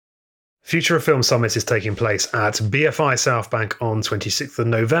Future of Film Summit is taking place at BFI Southbank on 26th of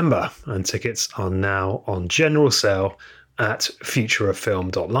November, and tickets are now on general sale at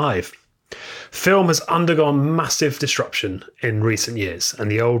futureoffilm.live. Film has undergone massive disruption in recent years, and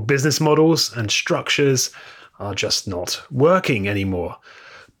the old business models and structures are just not working anymore.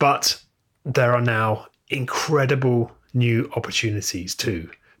 But there are now incredible new opportunities too.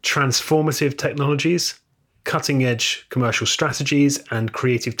 Transformative technologies, cutting-edge commercial strategies and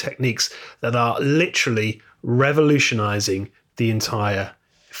creative techniques that are literally revolutionizing the entire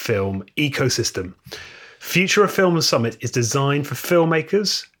film ecosystem. Future of Film Summit is designed for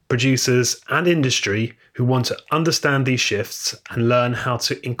filmmakers, producers and industry who want to understand these shifts and learn how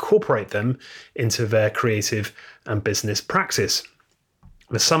to incorporate them into their creative and business practice.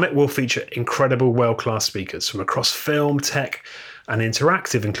 The summit will feature incredible world-class speakers from across film, tech, and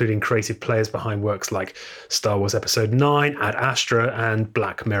interactive, including creative players behind works like Star Wars Episode 9, Ad Astra, and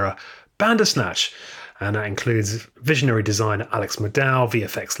Black Mirror Bandersnatch. And that includes visionary designer Alex McDowell,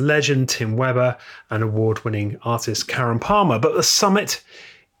 VFX legend Tim Weber, and award-winning artist Karen Palmer. But the summit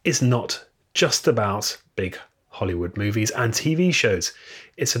is not just about big Hollywood movies and TV shows.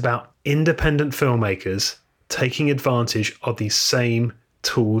 It's about independent filmmakers taking advantage of these same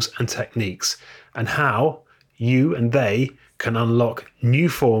tools and techniques, and how you and they can unlock new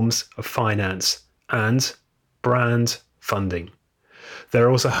forms of finance and brand funding. There are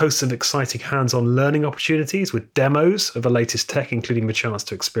also hosts of exciting hands-on learning opportunities with demos of the latest tech, including the chance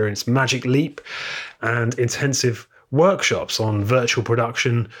to experience Magic Leap and intensive workshops on virtual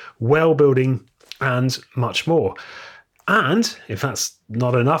production, well building, and much more. And if that's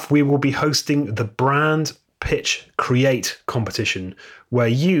not enough, we will be hosting the Brand Pitch Create competition, where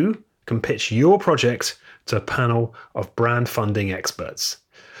you can pitch your project to a panel of brand funding experts.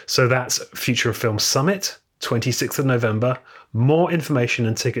 So that's Future of Film Summit, 26th of November. More information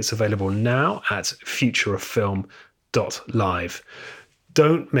and tickets available now at futureoffilm.live.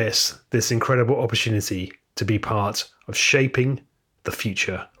 Don't miss this incredible opportunity to be part of shaping the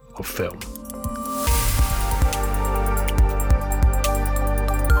future of film.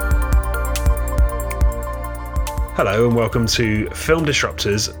 Hello and welcome to Film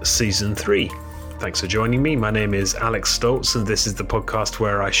Disruptors Season 3. Thanks for joining me. My name is Alex Stoltz, and this is the podcast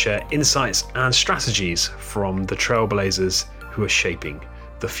where I share insights and strategies from the trailblazers who are shaping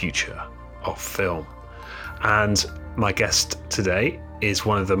the future of film. And my guest today is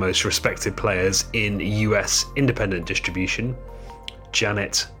one of the most respected players in US independent distribution,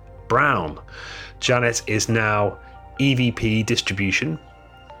 Janet Brown. Janet is now EVP Distribution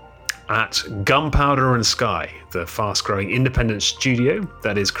at Gunpowder and Sky, the fast-growing independent studio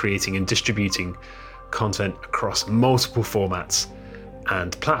that is creating and distributing content across multiple formats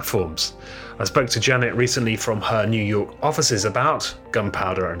and platforms. I spoke to Janet recently from her New York offices about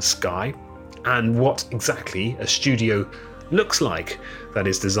Gunpowder and Sky and what exactly a studio looks like that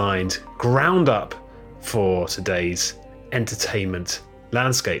is designed ground up for today's entertainment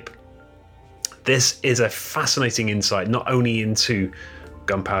landscape. This is a fascinating insight not only into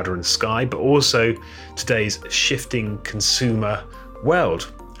Gunpowder and Sky, but also today's shifting consumer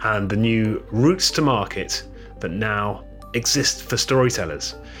world and the new routes to market that now exist for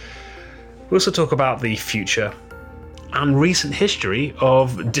storytellers. We also talk about the future and recent history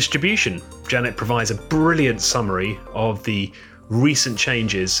of distribution. Janet provides a brilliant summary of the recent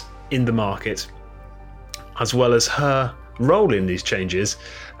changes in the market, as well as her role in these changes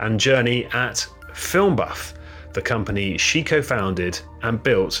and journey at FilmBuff, the company she co-founded and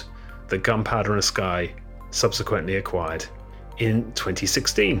built that Gunpowder and Sky subsequently acquired in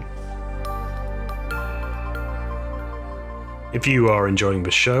 2016. If you are enjoying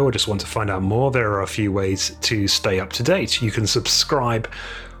the show or just want to find out more, there are a few ways to stay up to date. You can subscribe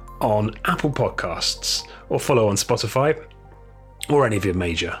on Apple Podcasts or follow on Spotify or any of your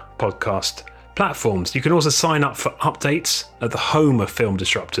major podcast platforms. You can also sign up for updates at the home of Film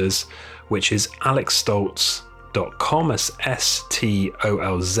Disruptors, which is alexstoltz.com, that's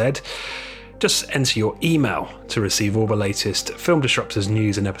STOLZ. Just enter your email to receive all the latest Film Disruptors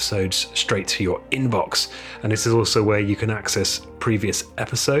news and episodes straight to your inbox. And this is also where you can access previous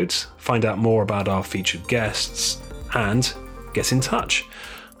episodes, find out more about our featured guests, and get in touch.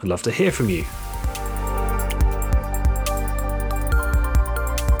 I'd love to hear from you.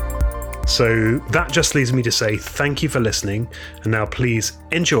 So that just leaves me to say thank you for listening, and now please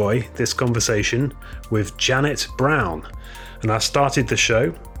enjoy this conversation with Janet Brown. And I started the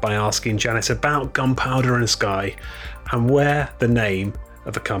show by asking Janet about Gunpowder and Sky and where the name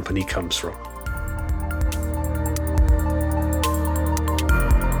of the company comes from.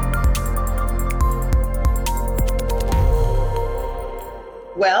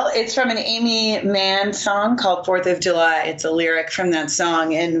 Well, it's from an Amy Mann song called 4th of July. It's a lyric from that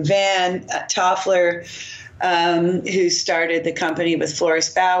song. And Van Toffler, who started the company with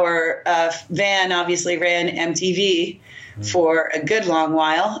Floris Bauer, Van obviously ran MTV for a good long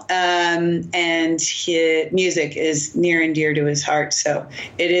while. And his music is near and dear to his heart. So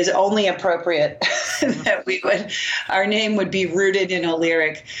it is only appropriate that our name would be rooted in a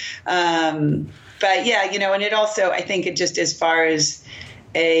lyric. But yeah, and it also, I think it just as far as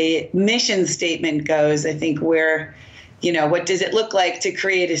a mission statement goes, I think what does it look like to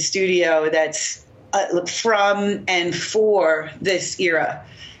create a studio that's from and for this era,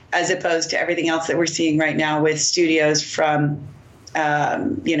 as opposed to everything else that we're seeing right now with studios from,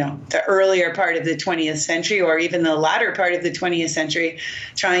 the earlier part of the 20th century or even the latter part of the 20th century,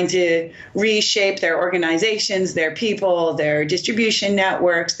 trying to reshape their organizations, their people, their distribution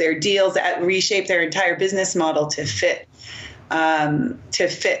networks, their deals, reshape their entire business model to fit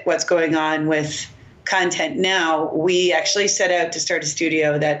what's going on with content now. We actually set out to start a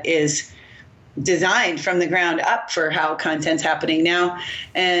studio that is designed from the ground up for how content's happening now.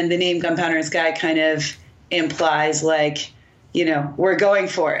 And the name Gunpowder and Sky kind of implies we're going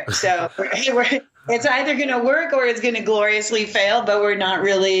for it. So it's either going to work or it's going to gloriously fail, but we're not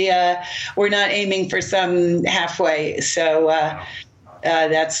really, we're not aiming for some halfway. So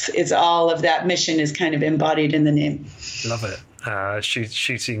it's all of that mission is kind of embodied in the name. Love it.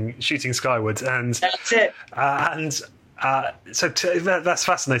 Shooting skywards. And that's it. That's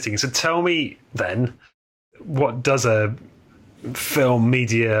fascinating. So tell me then, what does a film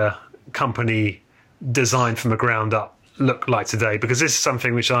media company designed from the ground up look like today? Because this is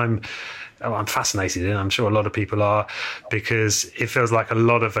something which I'm fascinated in. I'm sure a lot of people are, because it feels like a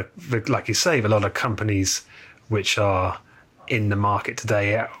lot of, like you say, a lot of companies which are in the market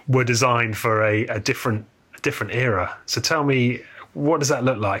today were designed for a different era. So tell me, what does that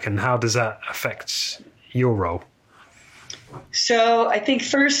look like, and how does that affect your role? So I think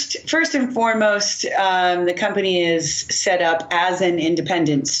first and foremost, the company is set up as an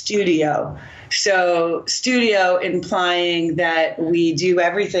independent studio. So studio implying that we do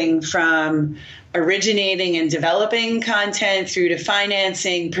everything from originating and developing content through to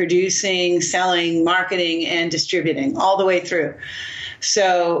financing, producing, selling, marketing, and distributing all the way through.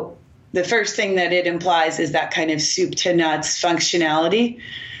 So the first thing that it implies is that kind of soup to nuts functionality.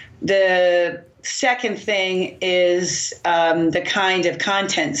 The second thing is the kind of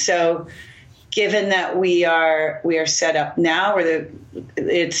content. So given that we are set up now,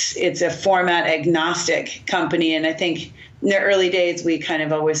 it's a format agnostic company. And I think in the early days, we kind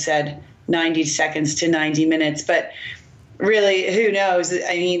of always said 90 seconds to 90 minutes, but really, who knows?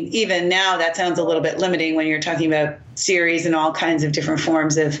 I mean, even now that sounds a little bit limiting when you're talking about series and all kinds of different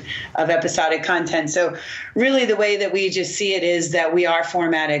forms of episodic content. So really the way that we just see it is that we are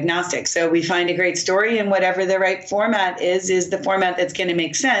format agnostic. So we find a great story, and whatever the right format is the format that's going to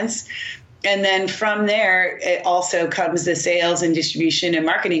make sense. And then from there, it also comes the sales and distribution and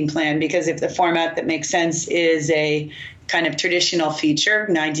marketing plan, because if the format that makes sense is a kind of traditional feature,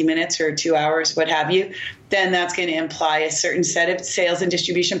 90 minutes or 2 hours, what have you, then that's going to imply a certain set of sales and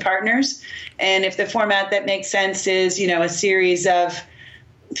distribution partners. And if the format that makes sense is, a series of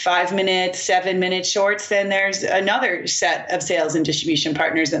 5-minute, 7-minute shorts, then there's another set of sales and distribution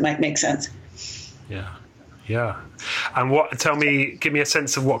partners that might make sense. Yeah. And give me a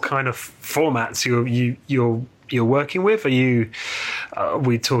sense of what kind of formats you're working with. Are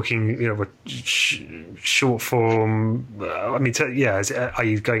we talking, short form? Are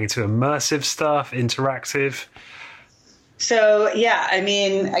you going into immersive stuff, interactive? So, yeah, I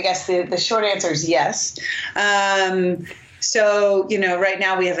mean, I guess the short answer is yes. So, right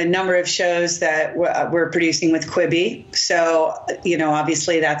now we have a number of shows that we're producing with Quibi. So,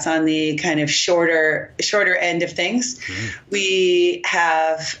 obviously that's on the kind of shorter end of things. Mm-hmm. We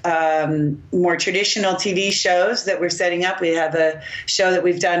have more traditional TV shows that we're setting up. We have a show that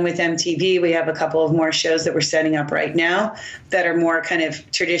we've done with MTV. We have a couple of more shows that we're setting up right now that are more kind of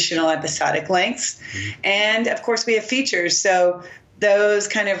traditional episodic lengths. Mm-hmm. And of course we have features. So those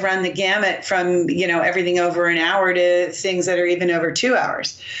kind of run the gamut from, everything over an hour to things that are even over 2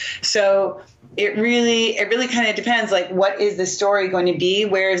 hours. So it really kind of depends, like, what is the story going to be?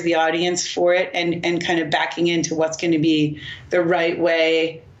 Where is the audience for it? And kind of backing into what's going to be the right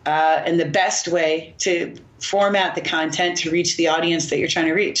way and the best way to format the content to reach the audience that you're trying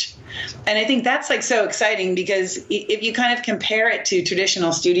to reach. And I think that's so exciting, because if you kind of compare it to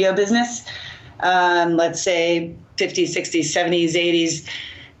traditional studio business, let's say 50s, 60s, 70s, 80s,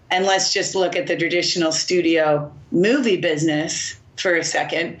 and let's just look at the traditional studio movie business for a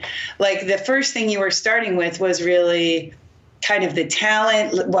second. Like, the first thing you were starting with was really kind of the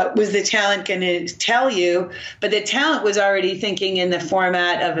talent, what was the talent going to tell you? But the talent was already thinking in the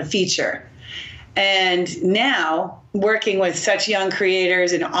format of a feature. And now, working with such young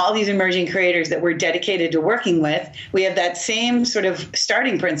creators and all these emerging creators that we're dedicated to working with, we have that same sort of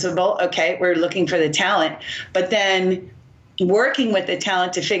starting principle. Okay, we're looking for the talent, but then working with the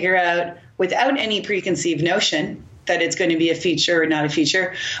talent to figure out, without any preconceived notion that it's going to be a feature or not a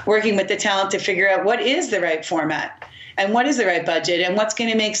feature, working with the talent to figure out what is the right format and what is the right budget and what's going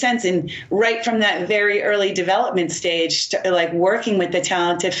to make sense. And right from that very early development stage, to, like, working with the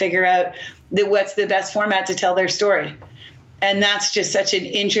talent to figure out what's the best format to tell their story. And that's just such an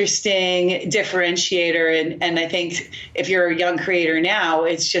interesting differentiator. And I think if you're a young creator now,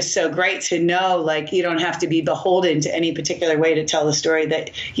 it's just so great to know, like, you don't have to be beholden to any particular way to tell the story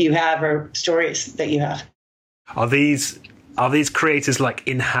that you have or stories that you have. Are these creators like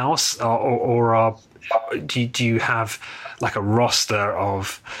in-house, or do you have like a roster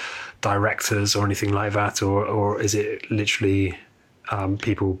of directors or anything like that, or is it literally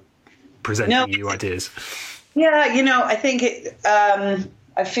people presenting you ideas? Yeah, I think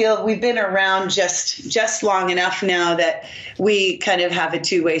I feel we've been around just long enough now that we kind of have a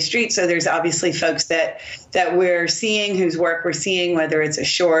two-way street. So there's obviously folks that we're seeing, whose work we're seeing, whether it's a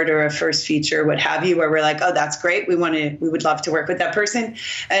short or a first feature, what have you, where we're like, oh, that's great. We would love to work with that person.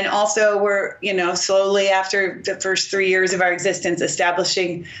 And also we're, slowly after the first 3 years of our existence,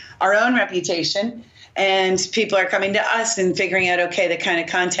 establishing our own reputation. And people are coming to us and figuring out, okay, the kind of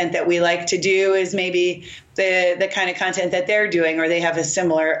content that we like to do is maybe the kind of content that they're doing, or they have a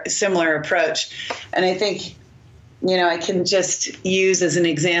similar approach. And I think, I can just use as an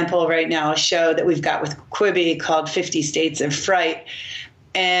example right now a show that we've got with Quibi called 50 States of Fright.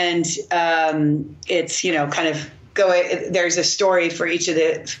 And it's, kind of there's a story for each of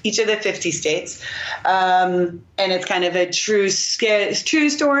the 50 states, and it's kind of a true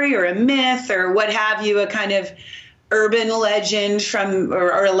story or a myth or what have you, a kind of urban legend from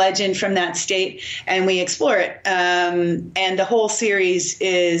or a legend from that state, and we explore it. And the whole series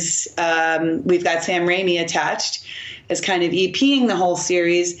is we've got Sam Raimi attached as kind of EPing the whole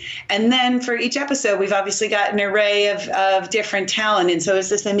series. And then for each episode, we've obviously got an array of different talent. And so it's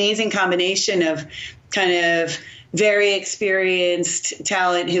this amazing combination of kind of very experienced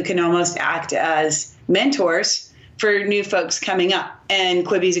talent who can almost act as mentors for new folks coming up. And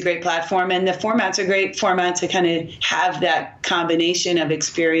Quibi's a great platform, and the format's a great format to kind of have that combination of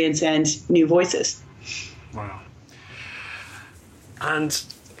experience and new voices. Wow. And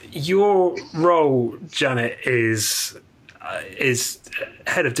your role, Janet, is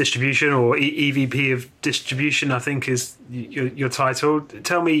head of distribution, or EVP of distribution, I think is your title.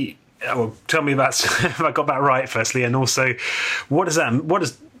 Tell me about if I got that right, firstly, and also what does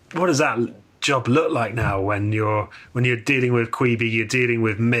that job look like now when you're dealing with Quibi, you're dealing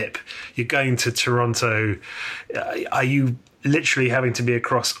with MIP, you're going to Toronto? Are you literally having to be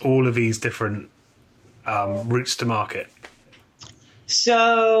across all of these different routes to market?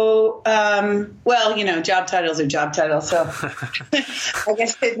 So, job titles are job titles. So I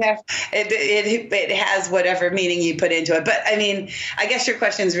guess it has whatever meaning you put into it. But I mean, I guess your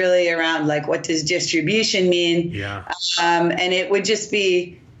question is really around, like, what does distribution mean? Yeah. And it would just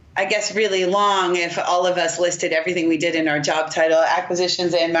be, I guess, really long if all of us listed everything we did in our job title: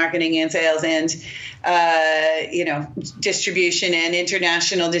 acquisitions and marketing and sales and, distribution and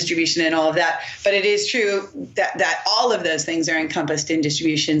international distribution and all of that. But it is true that all of those things are encompassed in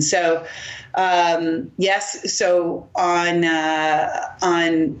distribution. So, yes. So on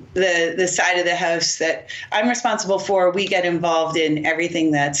the side of the house that I'm responsible for, we get involved in everything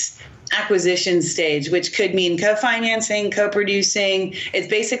that's acquisition stage, which could mean co-financing, co-producing. It's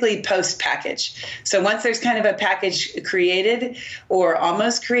basically post-package. So once there's kind of a package created or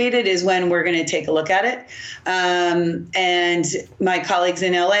almost created is when we're going to take a look at it. And my colleagues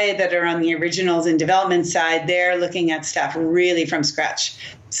in LA that are on the originals and development side, they're looking at stuff really from scratch.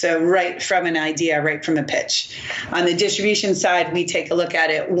 So right from an idea, right from a pitch. On the distribution side, we take a look at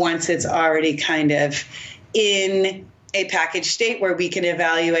it once it's already kind of in a package state where we can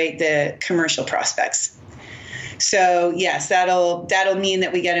evaluate the commercial prospects. So yes, that'll mean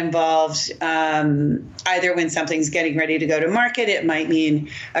that we get involved either when something's getting ready to go to market. It might mean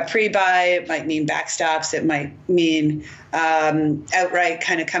a pre-buy. It might mean backstops. It might mean outright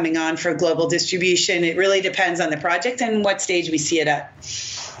kind of coming on for global distribution. It really depends on the project and what stage we see it at.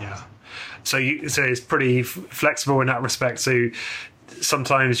 Yeah. So it's pretty flexible in that respect. So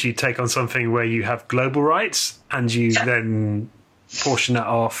sometimes you take on something where you have global rights and you then portion that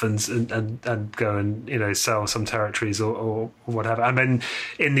off and go and sell some territories or whatever. I mean,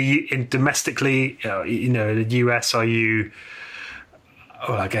 in domestically, in the US, are you?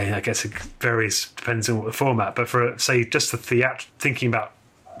 Well, again, I guess it varies, depends on what the format. But for say just the thinking about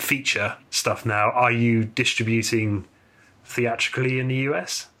feature stuff now, are you distributing theatrically in the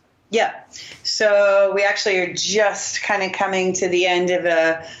US? Yeah. So we actually are just kind of coming to the end of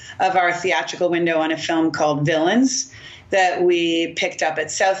our theatrical window on a film called Villains that we picked up at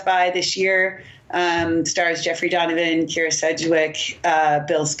South by this year. Stars Jeffrey Donovan, Kira Sedgwick,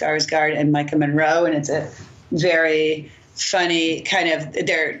 Bill Skarsgård, and Micah Monroe. And it's a very funny kind of,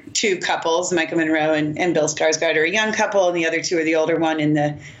 they're two couples. Micah Monroe and Bill Skarsgård are a young couple, and the other two are the older one. And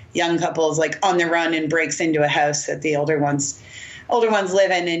the young couple is like on the run and breaks into a house that the older ones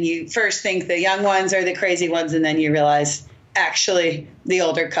live in, and you first think the young ones are the crazy ones, and then you realize actually the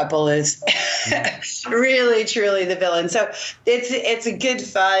older couple is really truly the villain. So it's a good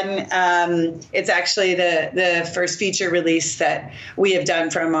fun. It's actually the first feature release that we have done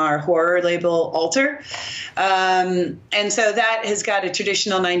from our horror label Alter, and so that has got a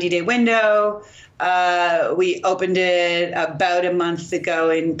traditional 90-day window. We opened it about a month ago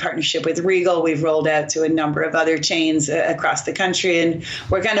in partnership with Regal. We've rolled out to a number of other chains across the country, and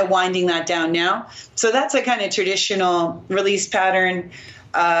we're kind of winding that down now. So that's a kind of traditional release pattern.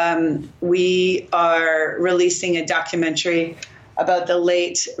 We are releasing a documentary about the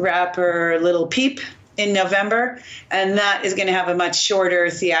late rapper Lil Peep in November, and that is going to have a much shorter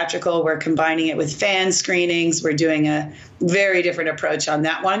theatrical. We're combining it with fan screenings. We're doing a very different approach on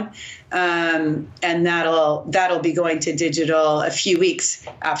that one. And that'll be going to digital a few weeks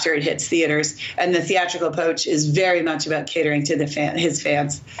after it hits theaters. And the theatrical approach is very much about catering to his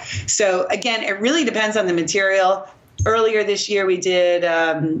fans. So again, it really depends on the material. Earlier this year, we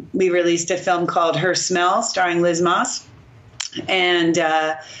released a film called Her Smell, starring Liz Moss, and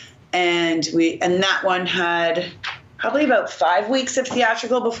that one had probably about 5 weeks of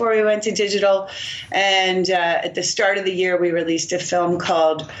theatrical before we went to digital. And at the start of the year, we released a film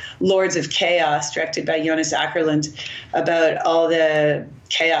called Lords of Chaos, directed by Jonas Ackerlund, about all the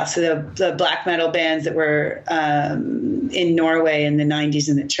chaos of the black metal bands that were in Norway in the 90s,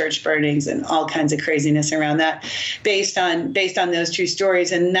 and the church burnings and all kinds of craziness around that, based on those true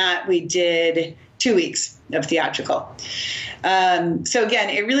stories. And that we did 2 weeks of theatrical. So again,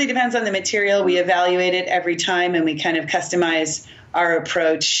 it really depends on the material. We evaluate it every time, and we kind of customize our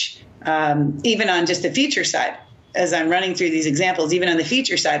approach, even on just the feature side. As I'm running through these examples, even on the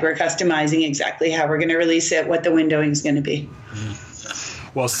feature side, we're customizing exactly how we're going to release it, what the windowing is going to be.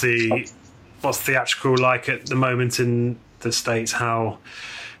 What's theatrical like at the moment in the States? How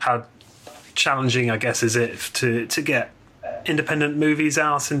challenging, I guess, is it to get independent movies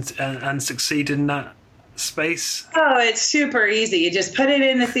out and succeed in that space? Oh, it's super easy. You just put it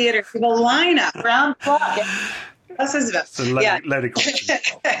in the theater. People line up round the clock. It's a loaded question.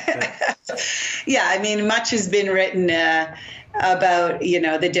 Yeah, I mean, much has been written about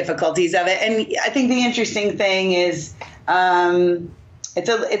the difficulties of it, and I think the interesting thing is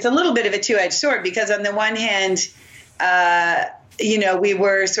it's a little bit of a two-edged sword, because on the one hand, we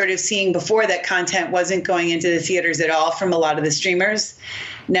were sort of seeing before that content wasn't going into the theaters at all from a lot of the streamers,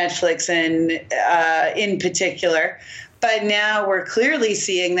 Netflix and in particular. But now we're clearly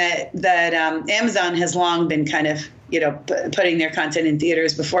seeing that Amazon has long been kind of, putting their content in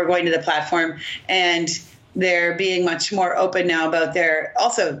theaters before going to the platform. And they're being much more open now about they're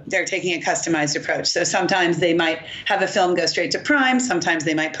taking a customized approach. So sometimes they might have a film go straight to Prime. Sometimes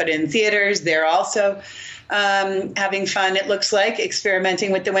they might put it in theaters. They're also having fun, it looks like,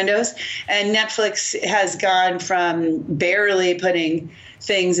 experimenting with the windows. And Netflix has gone from barely putting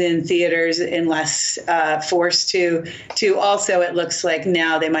things in theaters unless forced to also, it looks like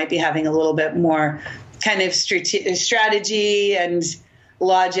now they might be having a little bit more kind of strategy and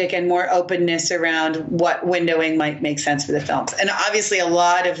logic and more openness around what windowing might make sense for the films. And obviously a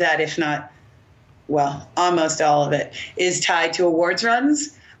lot of that, if not, well, almost all of it, is tied to awards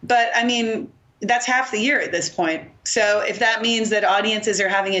runs. But I mean, that's half the year at this point. So if that means that audiences are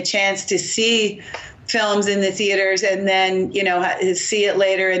having a chance to see films in the theaters and then, see it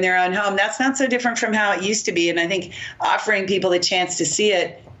later in their own home, that's not so different from how it used to be. And I think offering people the chance to see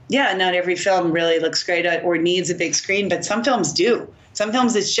it, not every film really looks great or needs a big screen, but some films do. Some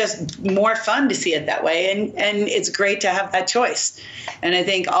films, it's just more fun to see it that way. And it's great to have that choice. And I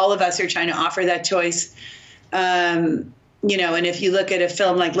think all of us are trying to offer that choice. And if you look at a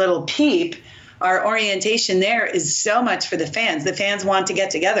film like Lil Peep, our orientation there is so much for the fans. The fans want to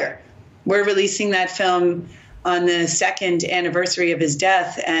get together. We're releasing that film on the 2nd anniversary of his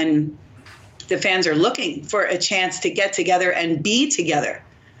death, and the fans are looking for a chance to get together and be together.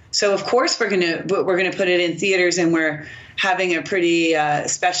 So of course we're gonna put it in theaters, and we're having a pretty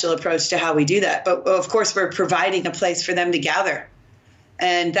special approach to how we do that. But of course we're providing a place for them to gather,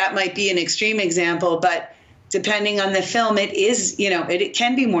 and that might be an extreme example, but depending on the film, it is, it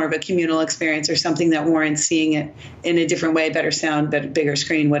can be more of a communal experience or something that warrants seeing it in a different way, better sound, bigger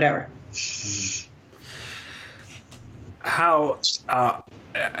screen, whatever. How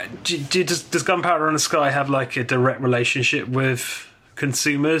does Gunpowder in the Sky have like a direct relationship with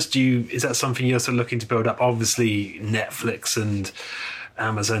consumers? Is that something you're also looking to build up? Obviously, Netflix and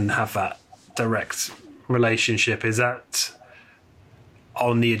Amazon have that direct relationship. Is that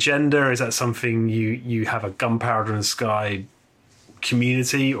on the agenda? Is that something you have a Gunpowder in the Sky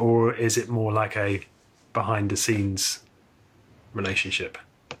community, or is it more like a behind the scenes relationship?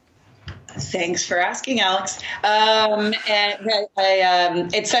 Thanks for asking, Alex.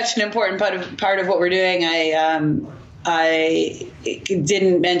 It's such an important part of what we're doing. I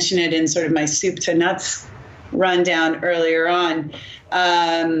didn't mention it in sort of my soup to nuts rundown earlier on,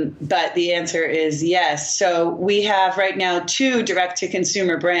 but the answer is yes. So we have right now 2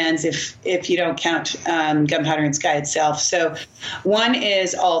 direct-to-consumer brands, if you don't count Gunpowder in the Sky itself. So one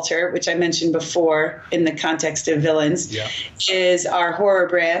is Alter, which I mentioned before in the context of Villains, is our horror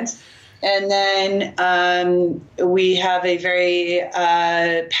brand. And then we have a very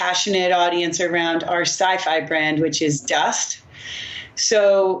passionate audience around our sci-fi brand, which is Dust.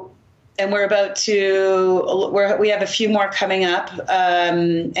 So, and we have a few more coming up,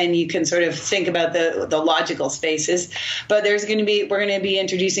 and you can sort of think about the logical spaces. But we're going to be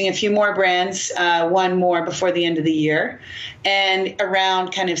introducing a few more brands, one more before the end of the year, and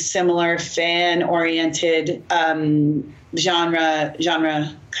around kind of similar fan-oriented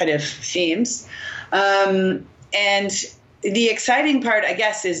genre kind of themes. And the exciting part, I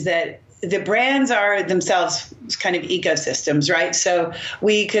guess, is that the brands are themselves kind of ecosystems, right? So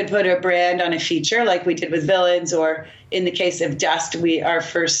we could put a brand on a feature like we did with Villains, or in the case of Dust, our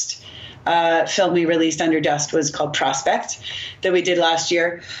first film we released under Dust was called Prospect, that we did last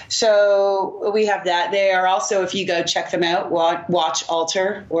year. So we have that. They are also, if you go check them out, watch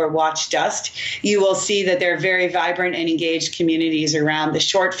Alter or watch Dust, you will see that they're very vibrant and engaged communities around the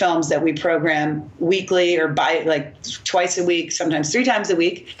short films that we program weekly or twice a week, sometimes 3 times a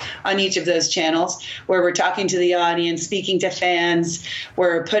week on each of those channels, where we're talking to the audience, speaking to fans.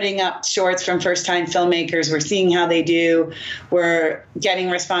 We're putting up shorts from first-time filmmakers. We're seeing how they do. We're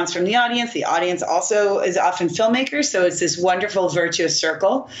getting response from the audience. The audience also is often filmmakers, so it's this wonderful virtuous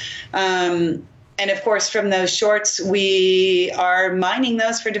circle. And of course, from those shorts, we are mining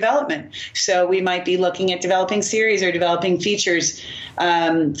those for development. So we might be looking at developing series or developing features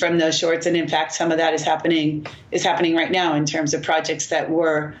from those shorts. And in fact, some of that is happening right now in terms of projects that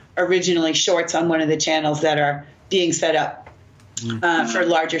were originally shorts on one of the channels that are being set up for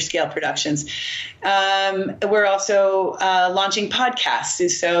larger scale productions. We're also launching podcasts.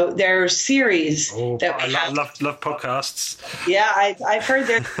 So there are series that we have. Love podcasts. Yeah, I've heard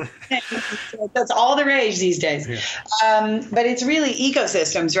that's all the rage these days. Yeah. But it's really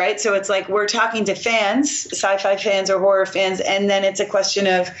ecosystems, right? So it's like we're talking to fans, sci-fi fans or horror fans, and then it's a question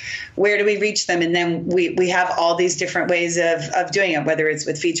of where do we reach them? And then we have all these different ways of doing it, whether it's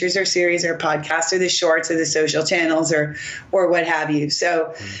with features or series or podcasts or the shorts or the social channels or what have you.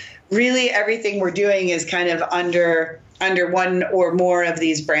 So really everything we're doing is kind of under one or more of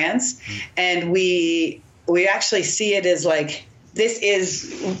these brands. And we actually see it as like, this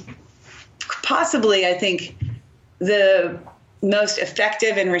is possibly, I think, the most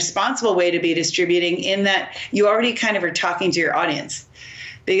effective and responsible way to be distributing, in that you already kind of are talking to your audience.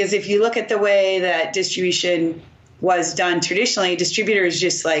 Because if you look at the way that distribution was done traditionally, distributors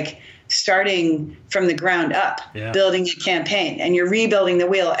just like starting from the ground up, building a campaign, and you're rebuilding the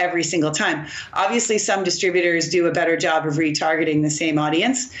wheel every single time. Obviously, some distributors do a better job of retargeting the same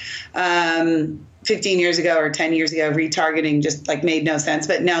audience. 15 years ago or 10 years ago, retargeting just like made no sense.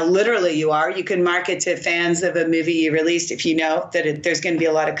 But now literally you can market to fans of a movie you released if you know that there's going to be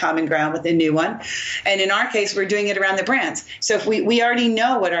a lot of common ground with a new one. And in our case, we're doing it around the brands. So if we already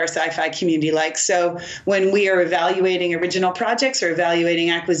know what our sci-fi community likes. So when we are evaluating original projects or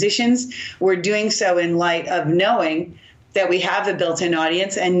evaluating acquisitions, we're doing so in light of knowing that we have a built-in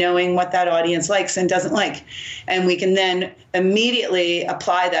audience and knowing what that audience likes and doesn't like. And we can then immediately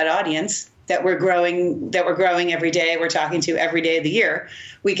apply that audience that we're growing every day, we're talking to every day of the year.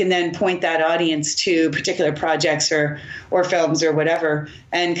 We can then point that audience to particular projects or films or whatever,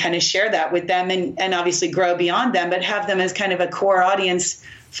 and kind of share that with them and obviously grow beyond them, but have them as kind of a core audience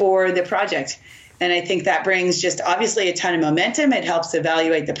for the project. And I think that brings just obviously a ton of momentum. It helps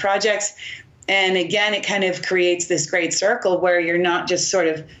evaluate the projects. And again, it kind of creates this great circle where you're not just sort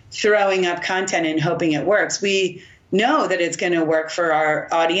of throwing up content and hoping it works. We know that it's going to work for our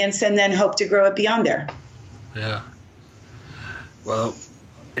audience and then hope to grow it beyond there. Yeah. Well,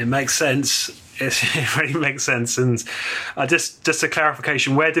 it makes sense. It really makes sense. And just a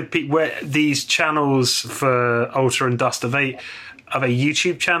clarification: where these channels for Alter and Dust, are they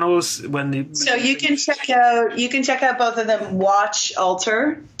YouTube channels? So you can check out both of them.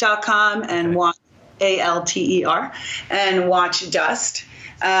 WatchAlter.com and Watch ALTER and Watch Dust.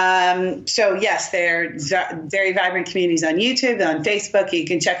 So yes, they're very vibrant communities on YouTube, on Facebook. You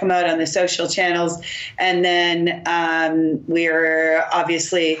can check them out on the social channels. And then we're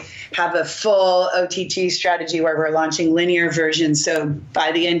obviously have a full OTT strategy where we're launching linear versions. So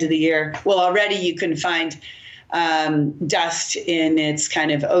by the end of the year, already you can find Dust in its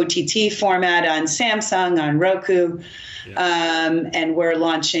kind of OTT format on Samsung, on Roku. And we're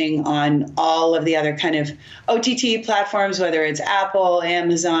launching on all of the other kind of OTT platforms, whether it's Apple,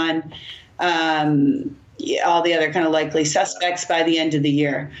 Amazon, all the other kind of likely suspects by the end of the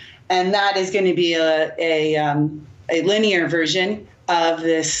year. And that is going to be a linear version of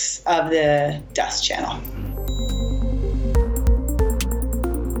the Dust channel.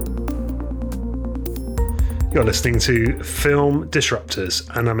 You're listening to Film Disruptors,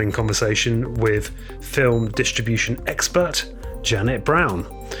 and I'm in conversation with film distribution expert Janet Brown.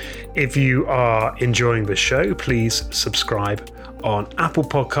 If you are enjoying the show, please subscribe on Apple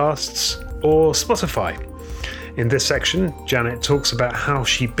Podcasts or Spotify. In this section, Janet talks about how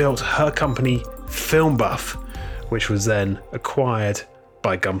she built her company Film Buff, which was then acquired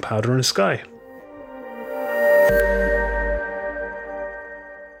by Gunpowder and Sky.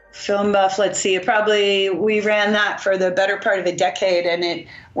 Film Buff, let's see, we ran that for the better part of a decade. And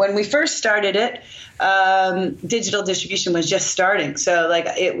when we first started it, digital distribution was just starting. So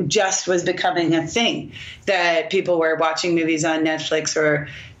it just was becoming a thing that people were watching movies on Netflix or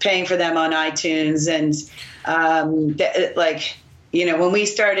paying for them on iTunes. And when we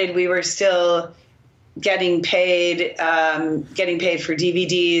started, we were still getting paid for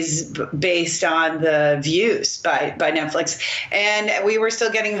DVDs based on the views by Netflix. And we were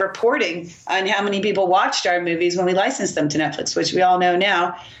still getting reporting on how many people watched our movies when we licensed them to Netflix, which we all know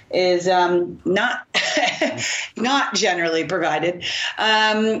now is not not generally provided.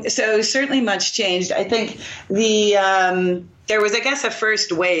 So certainly much changed. I think there was, I guess, a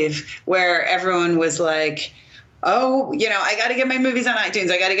first wave where everyone was like, oh, I got to get my movies on iTunes.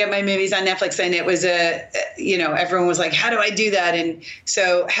 I got to get my movies on Netflix. And it was everyone was like, how do I do that? And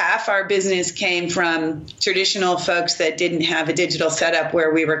so half our business came from traditional folks that didn't have a digital setup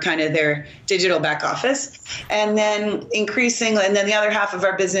where we were kind of their digital back office. And then the other half of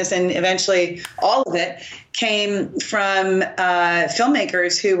our business, and eventually all of it, came from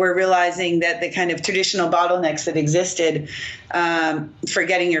filmmakers who were realizing that the kind of traditional bottlenecks that existed for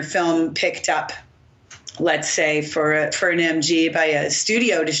getting your film picked up, let's say for an MG by a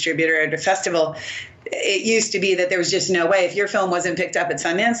studio distributor at a festival, it used to be that there was just no way. If your film wasn't picked up at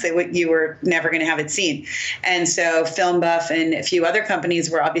Sundance, you were never going to have it seen. And so Film Buff and a few other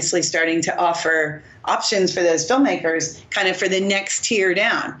companies were obviously starting to offer options for those filmmakers kind of for the next tier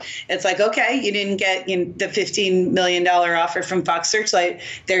down. It's like, okay, you didn't get the $15 million offer from Fox Searchlight.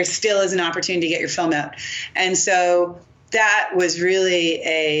 There still is an opportunity to get your film out. And so that was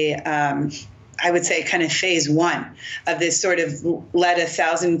really I would say kind of phase one of this sort of let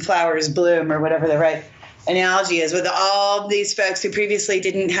 1,000 flowers bloom, or whatever the right analogy is, with all these folks who previously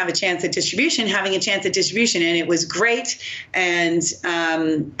didn't have a chance at distribution having a chance at distribution. And it was great. And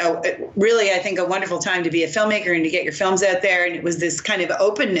really, I think, a wonderful time to be a filmmaker and to get your films out there. And it was this kind of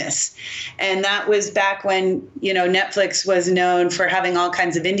openness. And that was back when, Netflix was known for having all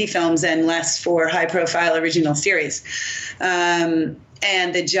kinds of indie films and less for high profile original series.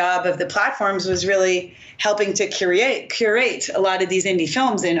 And the job of the platforms was really helping to curate a lot of these indie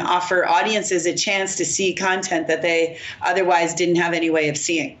films and offer audiences a chance to see content that they otherwise didn't have any way of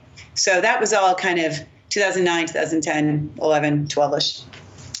seeing. So that was all kind of 2009, 2010, 11, 12-ish.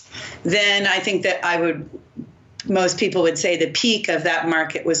 Then I think that most people would say the peak of that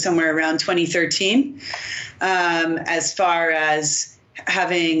market was somewhere around 2013, as far as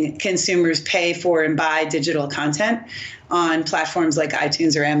having consumers pay for and buy digital content on platforms like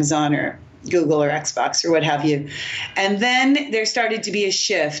iTunes or Amazon or Google or Xbox or what have you. And then there started to be a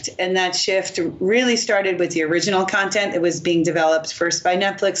shift, and that shift really started with the original content that was being developed first by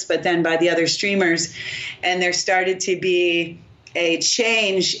Netflix, but then by the other streamers. And there started to be a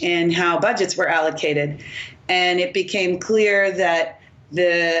change in how budgets were allocated. And it became clear that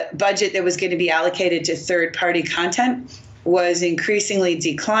the budget that was going to be allocated to third-party content was increasingly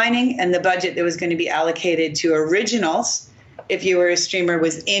declining, and the budget that was going to be allocated to originals, if you were a streamer,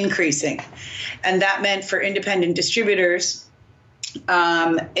 was increasing. And that meant for independent distributors,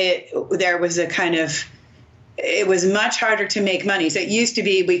 there was a kind of, it was much harder to make money. So it used to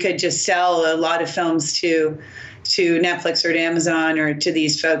be we could just sell a lot of films to Netflix or to Amazon or to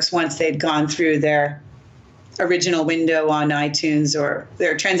these folks once they'd gone through their original window on iTunes or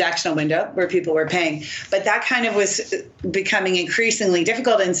their transactional window where people were paying. But that kind of was becoming increasingly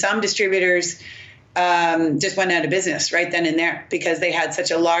difficult, and some distributors just went out of business right then and there because they had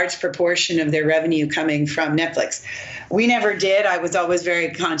such a large proportion of their revenue coming from Netflix. We never did. I was always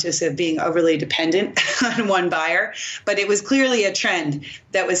very conscious of being overly dependent on one buyer, but it was clearly a trend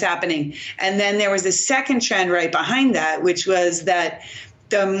that was happening. And then there was a second trend right behind that, which was that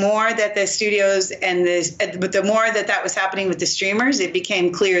the more that the studios and the more that was happening with the streamers, it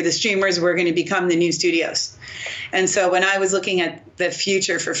became clear the streamers were going to become the new studios. And so when I was looking at the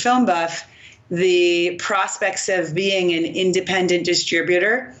future for Film Buff, the prospects of being an independent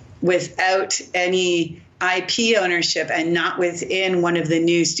distributor without any IP ownership and not within one of the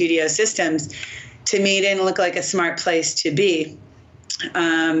new studio systems, to me, didn't look like a smart place to be.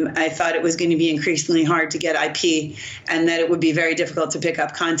 I thought it was going to be increasingly hard to get IP and that it would be very difficult to pick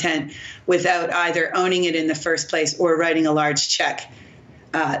up content without either owning it in the first place or writing a large check.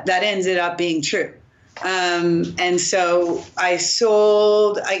 That ended up being true. And so I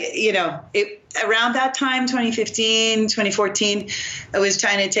sold, around that time, 2015, 2014, I was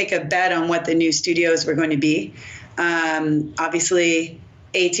trying to take a bet on what the new studios were going to be. Obviously,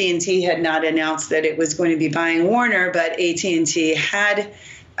 AT&T had not announced that it was going to be buying Warner, but AT&T had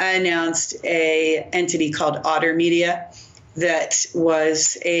announced an entity called Otter Media that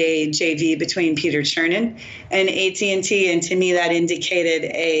was a JV between Peter Chernin and AT&T, and to me that indicated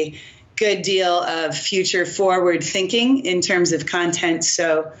a good deal of future forward thinking in terms of content.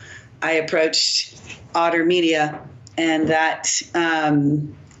 So I approached Otter Media, and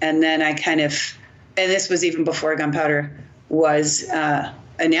then I and this was even before Gunpowder was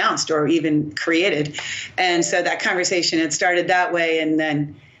announced or even created. And so that conversation had started that way, and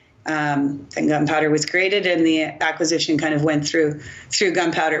then Gunpowder was created, and the acquisition kind of went through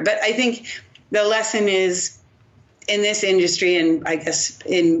Gunpowder. But I think the lesson is, in this industry, and I guess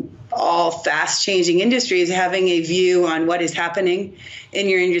in all fast-changing industries, having a view on what is happening in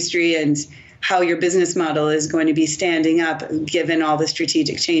your industry and how your business model is going to be standing up given all the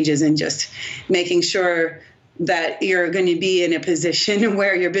strategic changes, and just making sure that you're going to be in a position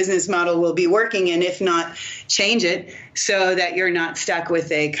where your business model will be working, and if not, change it so that you're not stuck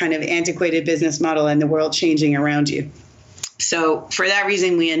with a kind of antiquated business model and the world changing around you. So for that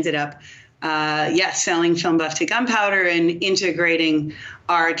reason, we ended up selling Film Buff to Gunpowder and integrating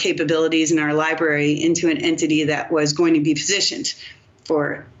our capabilities and our library into an entity that was going to be positioned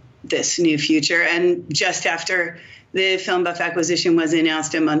for this new future. And just after the Film Buff acquisition was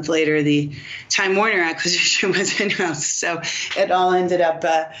announced, a month later, the Time Warner acquisition was announced. So it all ended up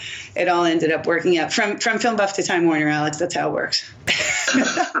working out from Film Buff to Time Warner, Alex. That's how it works.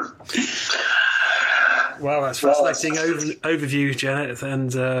 Well, that's fascinating overview, Janet,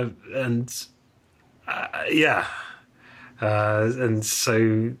 and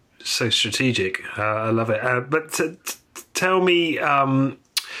so strategic. I love it. But tell me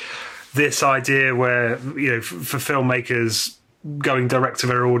this idea where, for filmmakers going direct to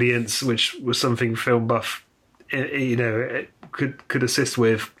their audience, which was something Film Buff, could assist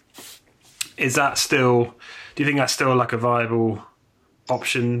with. Is that still? Do you think that's still like a viable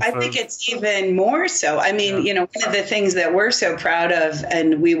option? I think it's even more so. I mean, one of the things that we're so proud of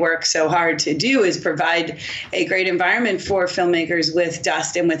and we work so hard to do is provide a great environment for filmmakers with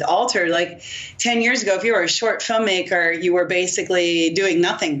Dust and with Alter. Like 10 years ago, if you were a short filmmaker, you were basically doing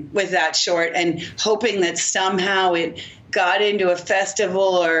nothing with that short and hoping that somehow it got into a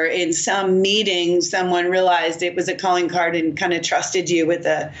festival or in some meeting, someone realized it was a calling card and kind of trusted you with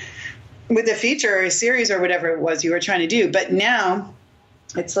a feature or a series or whatever it was you were trying to do. But now,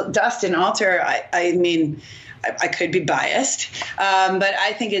 it's Dust and Alter. I mean, I could be biased, but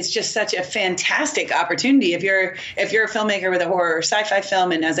I think it's just such a fantastic opportunity. If you're a filmmaker with a horror or sci-fi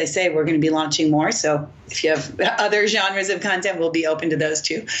film, and as I say, we're going to be launching more. So if you have other genres of content, we'll be open to those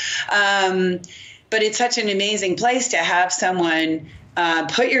too. But it's such an amazing place to have someone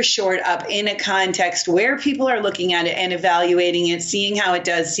put your short up in a context where people are looking at it and evaluating it, seeing how it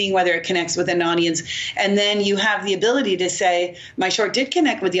does, seeing whether it connects with an audience. And then you have the ability to say, my short did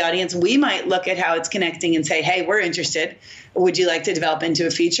connect with the audience. We might look at how it's connecting and say, hey, we're interested. Would you like to develop into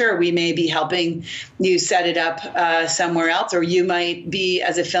a feature? Or we may be helping you set it up somewhere else. Or you might be,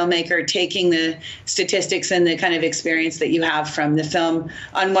 as a filmmaker, taking the statistics and the kind of experience that you have from the film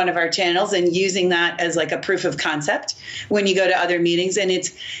on one of our channels and using that as like a proof of concept when you go to other meetings. And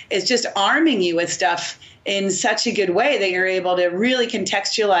it's just arming you with stuff in such a good way that you're able to really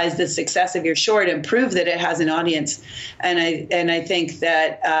contextualize the success of your short and prove that it has an audience. And I think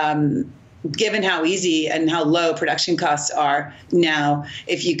that given how easy and how low production costs are now,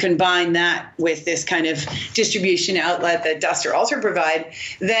 if you combine that with this kind of distribution outlet that Dust or Alter provide,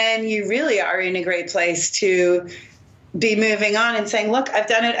 then you really are in a great place to be moving on and saying, look, I've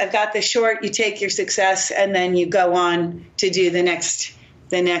done it. I've got the short. You take your success and then you go on to do the next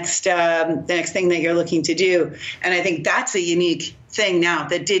thing that you're looking to do. And I think that's a unique thing now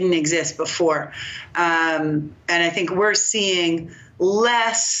that didn't exist before. And I think we're seeing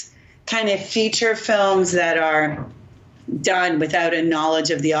less kind of feature films that are done without a knowledge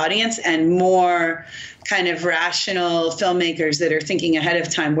of the audience and more kind of rational filmmakers that are thinking ahead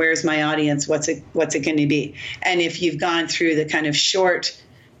of time. Where's my audience? What's it going to be? And if you've gone through the kind of short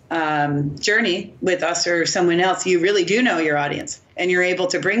journey with us or someone else, you really do know your audience and you're able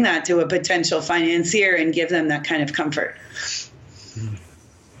to bring that to a potential financier and give them that kind of comfort.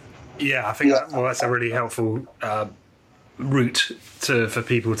 Yeah, I think that's a really helpful route for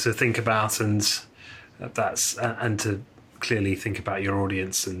people to think about, and to clearly think about your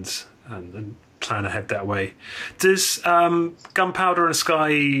audience and plan ahead that way. Does Gunpowder and Sky,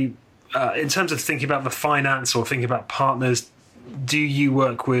 in terms of thinking about the finance or thinking about partners, do you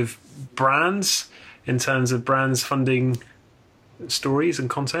work with brands in terms of brands funding stories and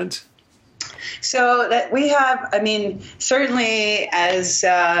content? So that we have, certainly as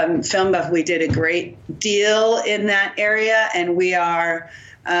Film Buff, we did a great deal in that area, and we are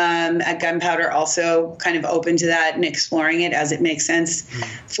at Gunpowder also kind of open to that and exploring it as it makes sense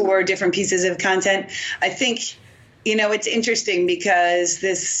for different pieces of content. I think, it's interesting because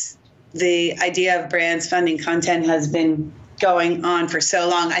the idea of brands funding content has been going on for so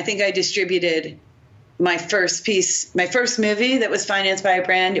long. I think I distributed my first movie that was financed by a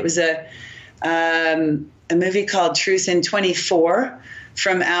brand. It was a movie called Truth in 24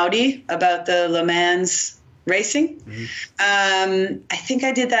 from Audi about the Le Mans racing. I think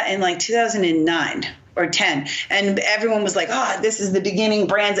I did that in like 2009 or 10. And everyone was like, this is the beginning.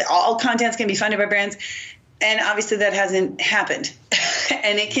 Brands, all content's going to be funded by brands. And obviously that hasn't happened.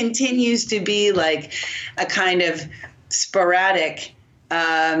 And it continues to be like a kind of sporadic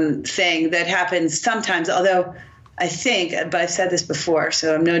thing that happens sometimes, although I think, but I've said this before,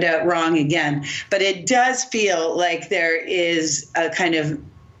 so I'm no doubt wrong again, but it does feel like there is a kind of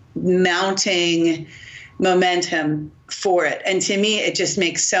mounting momentum for it. And to me, it just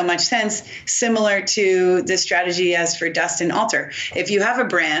makes so much sense, similar to the strategy as for Dust and Alter. If you have a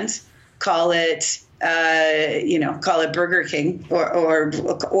brand, call it Burger King or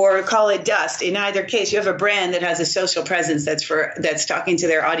call it Dust. In either case, you have a brand that has a social presence that's talking to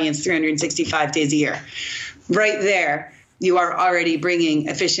their audience 365 days a year. Right there, you are already bringing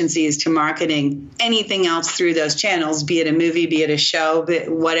efficiencies to marketing anything else through those channels, be it a movie, be it a show,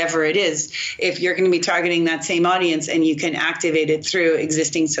 whatever it is. If you're going to be targeting that same audience and you can activate it through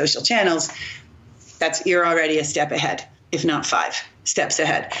existing social channels, you're already a step ahead, if not 5 steps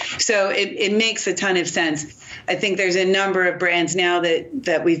ahead. So it makes a ton of sense. I think there's a number of brands now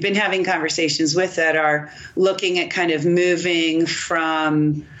that we've been having conversations with that are looking at kind of moving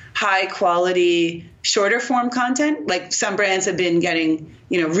from high quality, shorter form content. Like some brands have been getting,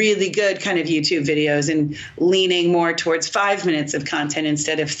 really good kind of YouTube videos and leaning more towards 5 minutes of content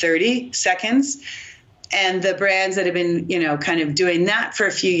instead of 30 seconds. And the brands that have been, kind of doing that for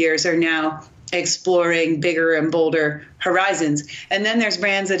a few years are now exploring bigger and bolder horizons. And then there's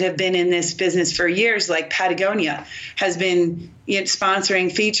brands that have been in this business for years, like Patagonia has been sponsoring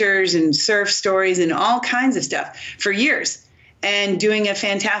features and surf stories and all kinds of stuff for years and doing a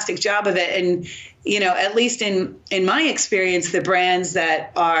fantastic job of it. And, at least in my experience, the brands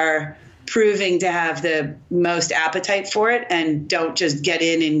that are proving to have the most appetite for it and don't just get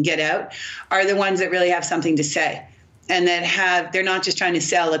in and get out are the ones that really have something to say. And they're not just trying to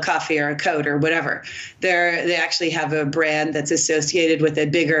sell a coffee or a coat or whatever. They actually have a brand that's associated with a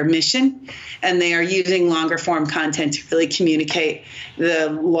bigger mission, and they are using longer form content to really communicate the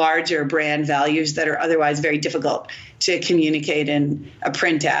larger brand values that are otherwise very difficult to communicate in a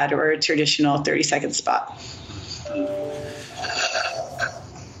print ad or a traditional 30-second spot.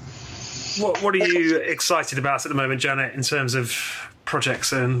 What are you excited about at the moment, Janet, in terms of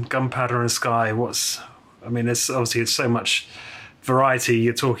projects and Gunpowder and Sky? There's obviously so much variety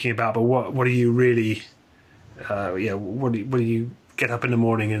you're talking about, but what do you really, what do you get up in the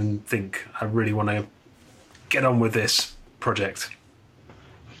morning and think, I really want to get on with this project?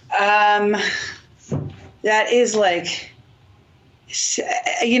 That is like,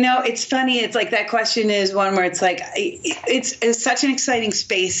 it's funny. It's like that question is one where it's like, it's such an exciting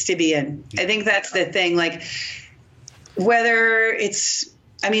space to be in. I think that's the thing. Like, whether it's,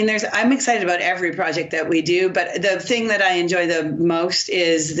 I'm excited about every project that we do, but the thing that I enjoy the most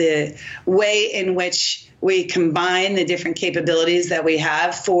is the way in which we combine the different capabilities that we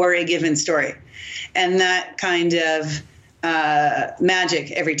have for a given story. And that kind of magic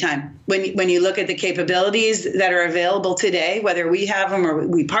every time. When you look at the capabilities that are available today, whether we have them or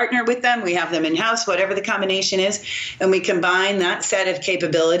we partner with them, we have them in-house, whatever the combination is, and we combine that set of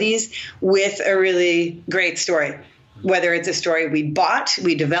capabilities with a really great story. Whether it's a story we bought,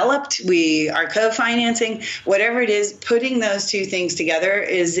 we developed, we are co-financing, whatever it is, putting those two things together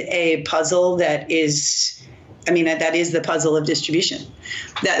is a puzzle that is the puzzle of distribution.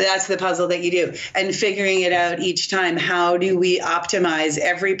 That's the puzzle that you do. And figuring it out each time, how do we optimize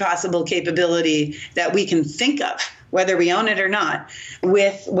every possible capability that we can think of, whether we own it or not,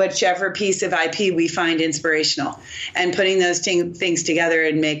 with whichever piece of IP we find inspirational, and putting those things together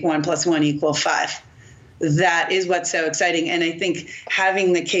and make 1 + 1 = 5. That is what's so exciting. And I think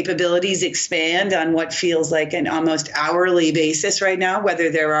having the capabilities expand on what feels like an almost hourly basis right now, whether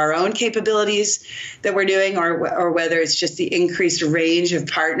they're our own capabilities that we're doing or whether it's just the increased range of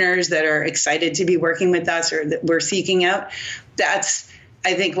partners that are excited to be working with us or that we're seeking out, that's,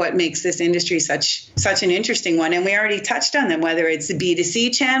 I think, what makes this industry such an interesting one. And we already touched on them, whether it's the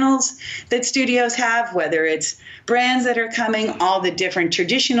B2C channels that studios have, whether it's brands that are coming, all the different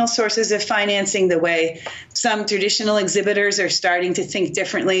traditional sources of financing, the way some traditional exhibitors are starting to think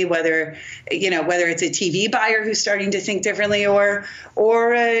differently, whether it's a TV buyer who's starting to think differently or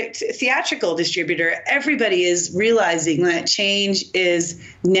a theatrical distributor. Everybody is realizing that change is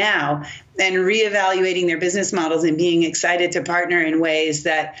now and reevaluating their business models and being excited to partner in ways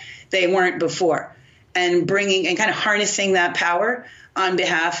that they weren't before, and bringing and kind of harnessing that power on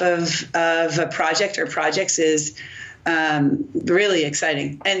behalf of a project or projects is really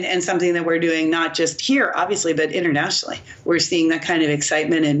exciting and something that we're doing not just here, obviously, but internationally. We're seeing that kind of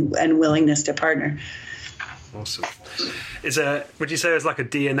excitement and willingness to partner. Awesome. Would you say there's like a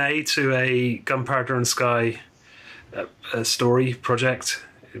DNA to a Gunpowder and Sky story project,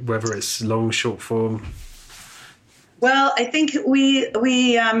 whether it's long, short form? Well, I think we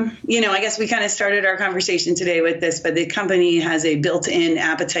I guess we kind of started our conversation today with this, but the company has a built-in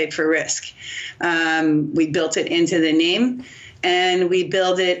appetite for risk. We built it into the name, and we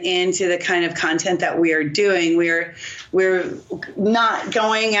build it into the kind of content that we are doing. We're not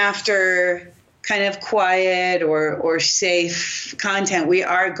going after kind of quiet or safe content. We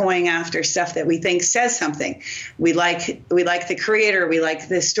are going after stuff that we think says something. We like the creator. We like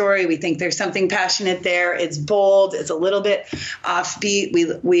the story. We think there's something passionate there. It's bold. It's a little bit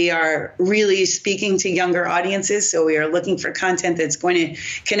offbeat. We are really speaking to younger audiences. So we are looking for content that's going to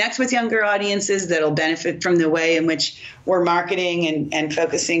connect with younger audiences, that'll benefit from the way in which we're marketing and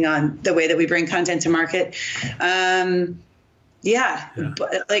focusing on the way that we bring content to market.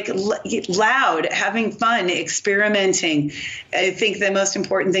 Like loud, having fun, experimenting. I think the most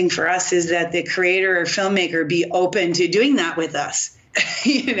important thing for us is that the creator or filmmaker be open to doing that with us.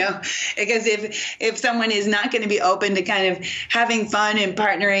 Because if someone is not going to be open to kind of having fun and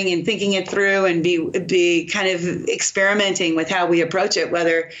partnering and thinking it through and be kind of experimenting with how we approach it,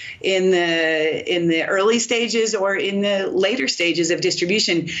 whether in the early stages or in the later stages of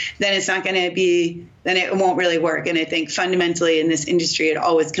distribution, then it won't really work. And I think fundamentally in this industry, it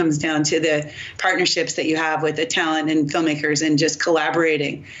always comes down to the partnerships that you have with the talent and filmmakers and just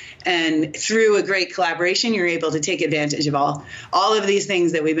collaborating. And through a great collaboration, you're able to take advantage of all of these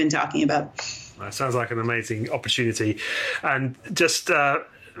things that we've been talking about. That sounds like an amazing opportunity. And just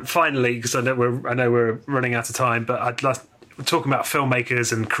finally, because I know we're running out of time, but we're talking about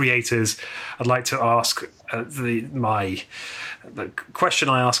filmmakers and creators. I'd like to ask the question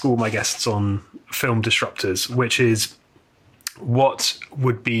I ask all my guests on film disruptors, which is, what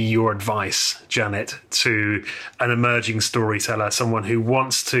would be your advice, Janet, to an emerging storyteller, someone who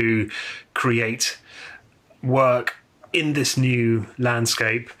wants to create work in this new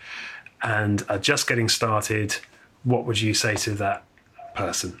landscape and are just getting started? What would you say to that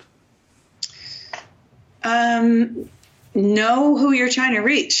person? Know who you're trying to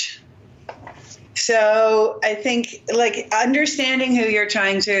reach. So I think like understanding who you're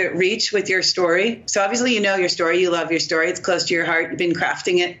trying to reach with your story. So obviously, you know your story, you love your story, it's close to your heart, you've been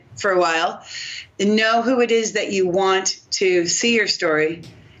crafting it for a while. And know who it is that you want to see your story,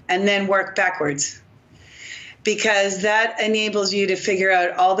 and then work backwards. Because that enables you to figure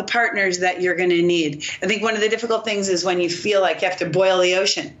out all the partners that you're going to need. I think one of the difficult things is when you feel like you have to boil the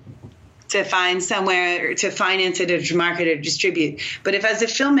ocean to find somewhere to finance it or to market or distribute. But if as a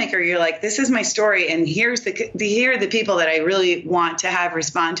filmmaker, you're like, this is my story and here are the people that I really want to have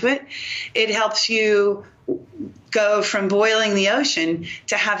respond to it, it helps you go from boiling the ocean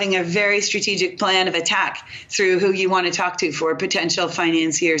to having a very strategic plan of attack through who you want to talk to for potential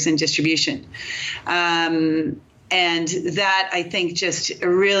financiers and distribution. And that, I think, just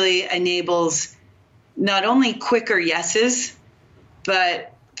really enables not only quicker yeses,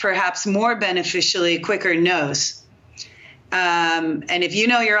 but perhaps more beneficially quicker no's. And if you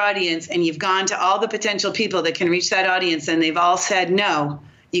know your audience and you've gone to all the potential people that can reach that audience and they've all said no,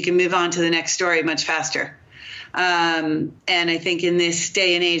 you can move on to the next story much faster. And I think in this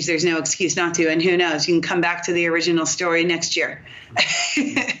day and age, there's no excuse not to. And who knows, you can come back to the original story next year.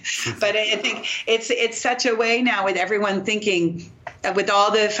 But I think it's such a way now with everyone thinking, with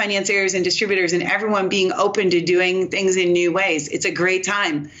all the financiers and distributors and everyone being open to doing things in new ways. It's a great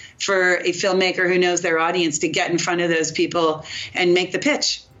time for a filmmaker who knows their audience to get in front of those people and make the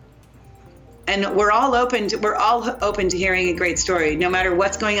pitch. And we're all open to hearing a great story. No matter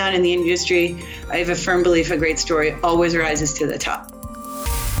what's going on in the industry, I have a firm belief a great story always rises to the top.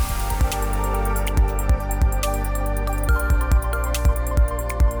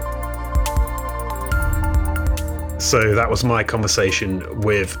 So that was my conversation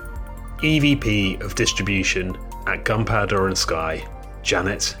with EVP of Distribution at Gunpowder and Sky,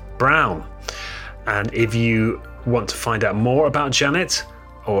 Janet Brown. And if you want to find out more about Janet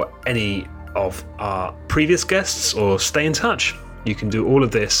or any of our previous guests or stay in touch, you can do all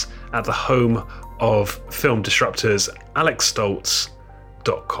of this at the home of film disruptors,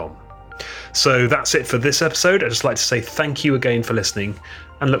 alexstoltz.com. So that's it for this episode. I'd just like to say thank you again for listening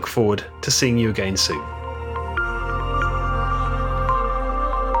and look forward to seeing you again soon.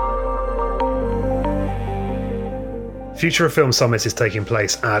 Future of Film Summit is taking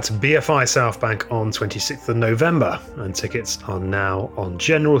place at BFI South Bank on 26th of November, and tickets are now on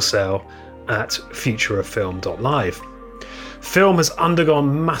general sale at futureoffilm.live. Film has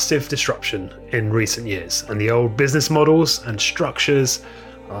undergone massive disruption in recent years, and the old business models and structures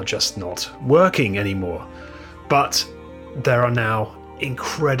are just not working anymore. But there are now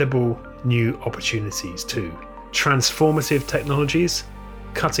incredible new opportunities too. Transformative technologies,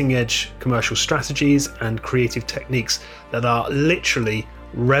 cutting-edge commercial strategies and creative techniques that are literally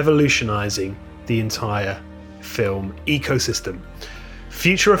revolutionizing the entire film ecosystem.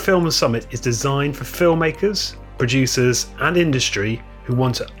 Future of Film Summit is designed for filmmakers, producers and industry who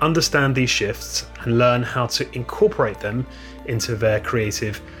want to understand these shifts and learn how to incorporate them into their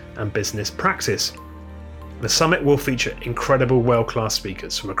creative and business practice. The summit will feature incredible world-class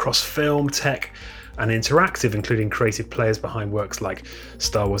speakers from across film, tech and interactive, including creative players behind works like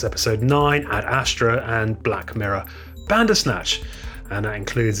Star Wars Episode 9, Ad Astra and Black Mirror Bandersnatch. And that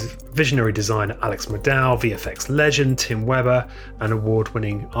includes visionary designer Alex McDowell, VFX legend Tim Weber and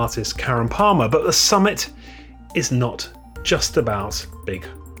award-winning artist Karen Palmer. But the summit is not just about big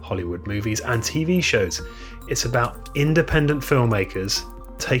Hollywood movies and TV shows. It's about independent filmmakers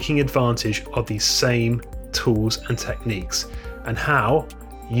taking advantage of these same tools and techniques and how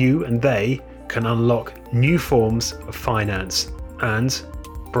you and they can unlock new forms of finance and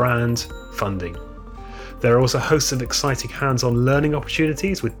brand funding. There are also hosts of exciting hands-on learning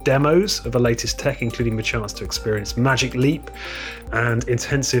opportunities with demos of the latest tech, including the chance to experience Magic Leap and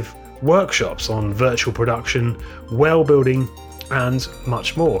intensive workshops on virtual production, well building, and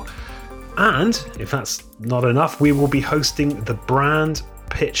much more. And if that's not enough, we will be hosting the Brand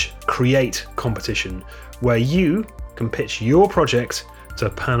Pitch Create competition, where you can pitch your project to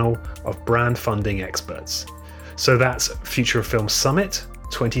a panel of brand funding experts. So that's Future of Film Summit,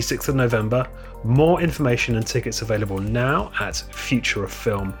 26th of November. More information and tickets available now at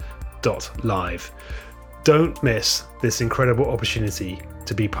futureoffilm.live. Don't miss this incredible opportunity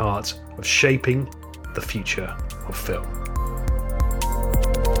to be part of shaping the future of film.